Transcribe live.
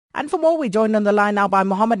And for more, we're joined on the line now by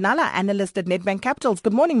Mohammed Nalla, analyst at Nedbank Capitals.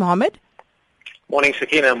 Good morning, Mohammed. Morning,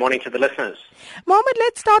 Sakina. Morning to the listeners. Mohammed,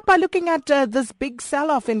 let's start by looking at this big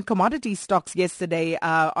sell-off in commodity stocks yesterday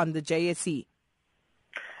on the JSE.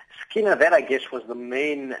 Sakina, that I guess was the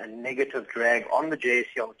main negative drag on the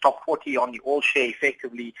JSE, on the top 40, on the all-share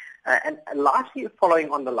effectively. And lastly,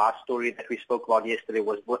 following on the last story that we spoke about yesterday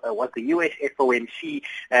was the US FOMC.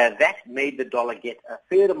 That made the dollar get a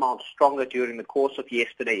fair amount stronger during the course of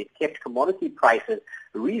yesterday. It kept commodity prices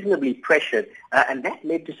reasonably pressured, and that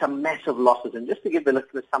led to some massive losses. And just to give the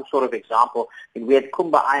listeners some sort of example, we had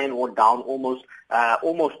Kumba iron ore down almost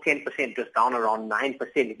 10%, just down around 9%.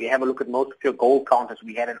 If you have a look at most of your gold counters,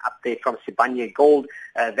 we had an update from Sibanye Gold.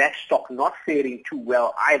 That stock not faring too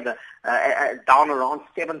well either, down around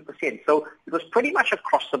 7%. So it was pretty much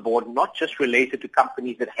across the board, not just related to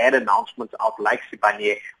companies that had announcements out like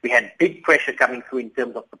Sibanye. We had big pressure coming through in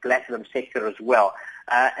terms of the platinum sector as well.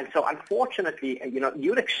 And so unfortunately, you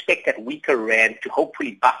would expect that weaker rand to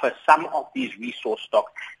hopefully buffer some of these resource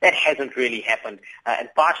stocks. That hasn't really happened. And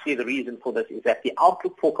partially the reason for this is that the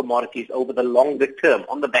outlook for commodities over the longer term,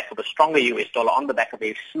 on the back of a stronger US dollar, on the back of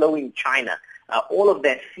a slowing China, all of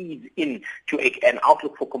that feeds into an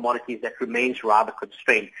outlook for commodities that remains rather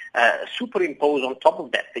constrained. Superimpose on top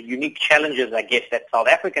of that the unique challenges, I guess, that South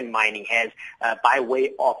African mining has by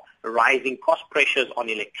way of rising cost pressures on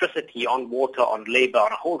electricity, on water, on labor,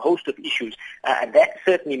 on a whole host of issues. And that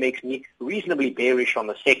certainly makes me reasonably bearish on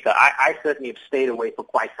the sector. I certainly have stayed away for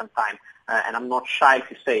quite some time. And I'm not shy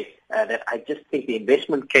to say that I just think the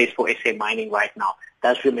investment case for SA mining right now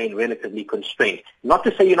does remain relatively constrained. Not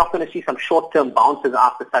to say you're not going to see some short-term bounces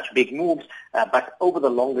after such big moves, but over the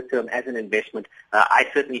longer term as an investment, I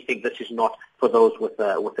certainly think this is not for those with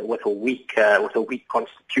a weak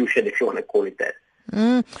constitution, if you want to call it that.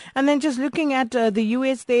 And then just looking at the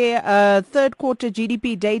US there, third quarter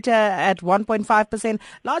GDP data at 1.5%,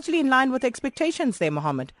 largely in line with expectations there,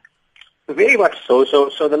 Mohammed. Very much so.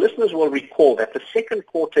 So the listeners will recall that the second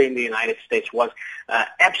quarter in the United States was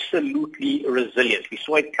absolutely resilient. We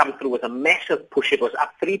saw it come through with a massive push. It was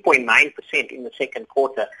up 3.9% in the second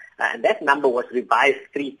quarter, and that number was revised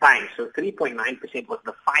 3 times. So 3.9% was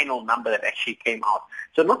the final number that actually came out.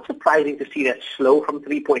 So not surprising to see that slow from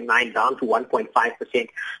 3.9 down to 1.5%.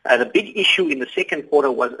 The big issue in the second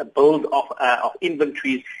quarter was a build of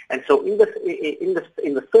inventories, and so in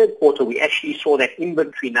the third quarter we actually saw that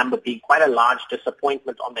inventory number being quite a large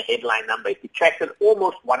disappointment on the headline number. It detracted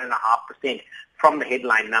almost 1.5% from the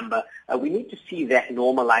headline number. We need to see that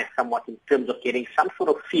normalize somewhat in terms of getting some sort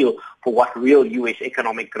of feel for what real U.S.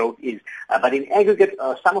 economic growth is. But in aggregate,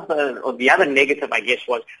 some of the other negative, I guess,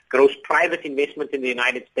 was gross private investment in the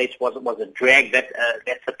United States was a drag that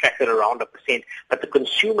subtracted around 1%. But the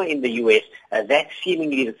consumer in the U.S., that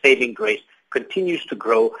seemingly the saving grace, continues to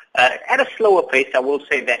grow at a slower pace. I will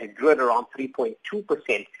say that it grew at around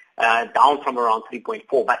 3.2%. Down from around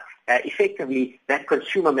 3.4, but effectively that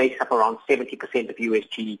consumer makes up around 70% of U.S.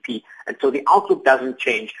 GDP, and so the outlook doesn't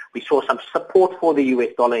change. We saw some support for the U.S.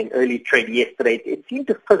 dollar in early trade yesterday. It seemed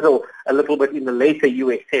to fizzle a little bit in the later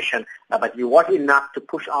U.S. session, but it was enough to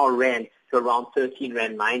push our rand to around 13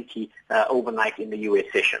 Rand 90 overnight in the U.S.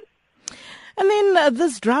 session. And then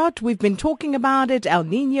this drought, we've been talking about it, El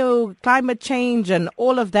Nino, climate change and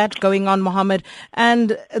all of that going on, Mohammed,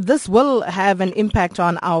 and this will have an impact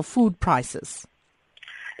on our food prices.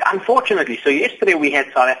 Unfortunately, so yesterday we had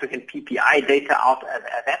South African PPI data out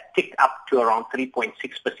that ticked up to around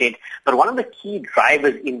 3.6%, but one of the key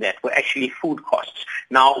drivers in that were actually food costs.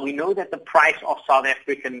 Now, we know that the price of South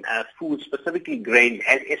African food, specifically grains,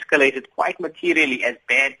 has escalated quite materially as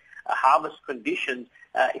bad harvest conditions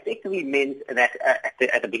effectively meant that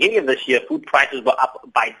at the beginning of this year, food prices were up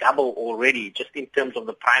by double already, just in terms of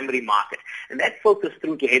the primary market. And that filters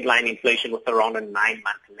through to headline inflation with around a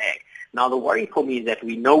 9-month lag. Now, the worry for me is that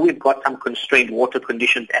we know we've got some constrained water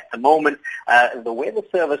conditions at the moment. The Weather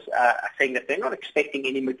Service are saying that they're not expecting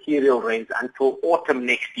any material rains until autumn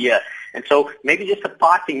next year. And so maybe just a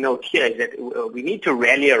parting note here is that we need to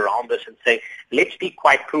rally around this and say, let's be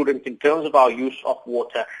quite prudent in terms of our use of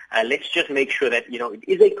water. Let's just make sure that, it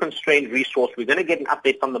is a constrained resource. We're going to get an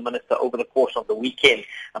update from the minister over the course of the weekend.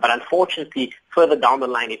 But unfortunately, further down the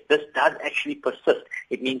line, if this does actually persist,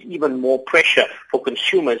 it means even more pressure for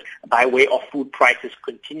consumers by way of food prices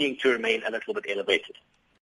continuing to remain a little bit elevated.